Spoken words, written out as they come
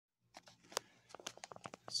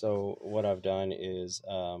So what I've done is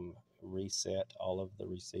reset all of the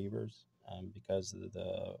receivers because of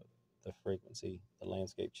the frequency, the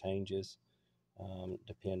landscape changes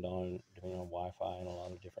depending on Wi-Fi and a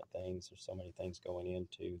lot of different things. There's so many things going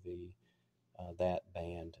into the that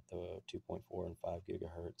band, the 2.4 and 5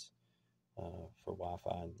 gigahertz for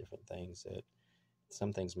Wi-Fi and different things that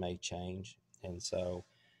some things may change, and so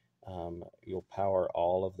you'll power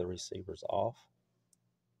all of the receivers off,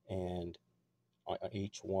 and on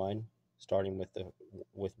each one, starting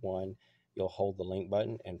with one, you'll hold the link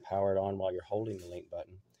button and power it on while you're holding the link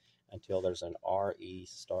button until there's an RE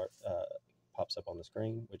start pops up on the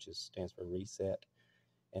screen, which stands for reset.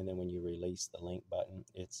 And then when you release the link button,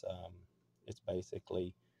 it's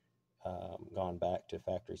basically gone back to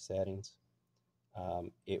factory settings.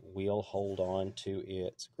 It will hold on to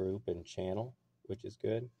its group and channel, which is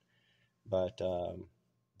good, but well,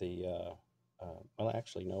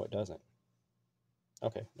 actually, no, it doesn't.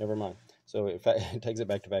 Okay, never mind. So it takes it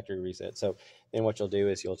back to factory reset. So then what you'll do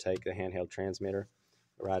is you'll take the handheld transmitter.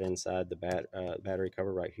 Right inside the battery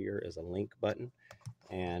cover right here is a link button,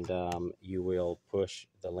 and you will push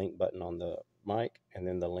the link button on the mic and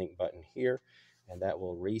then the link button here, and that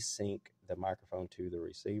will resync the microphone to the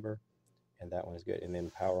receiver, and that one is good. And then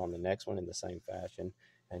power on the next one in the same fashion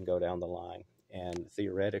and go down the line. And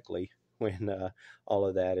theoretically, when all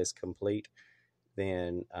of that is complete,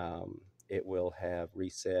 then it will have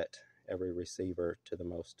reset every receiver to the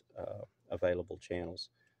most available channels,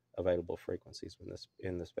 available frequencies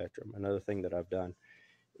in the spectrum. Another thing that I've done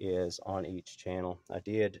is on each channel, I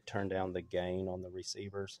did turn down the gain on the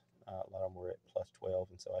receivers. A lot of them were at plus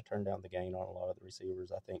 12, and so I turned down the gain on a lot of the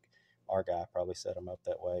receivers. I think our guy probably set them up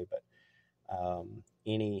that way, but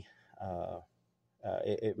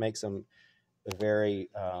it makes them very,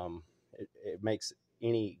 it makes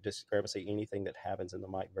any discrepancy, anything that happens in the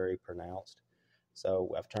mic very pronounced.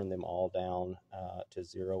 So I've turned them all down to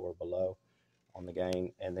 0 or below on the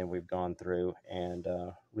gain, and then we've gone through and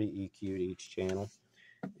re-EQ'd each channel.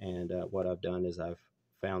 And what I've done is I've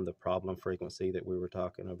found the problem frequency that we were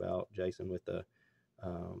talking about, Jason, with that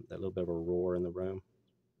little bit of a roar in the room,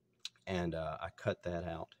 and I cut that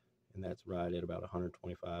out, and that's right at about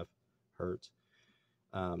 125 hertz.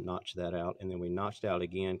 Notched that out, and then we notched out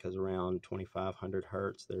again because around 2500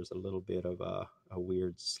 hertz there's a little bit of a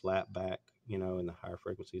weird slap back, in the higher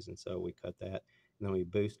frequencies, and so we cut that, and then we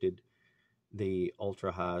boosted the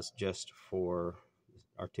ultra highs just for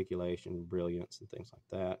articulation, brilliance, and things like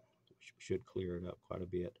that, which should clear it up quite a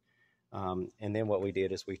bit. And then what we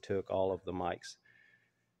did is we took all of the mics,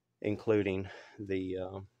 including the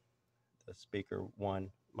speaker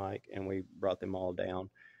one mic, and we brought them all down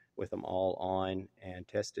with them all on and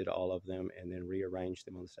tested all of them, and then rearranged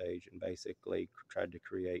them on the stage and basically tried to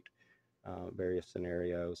create various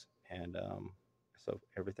scenarios, and so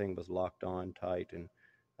everything was locked on tight and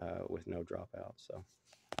with no dropouts. So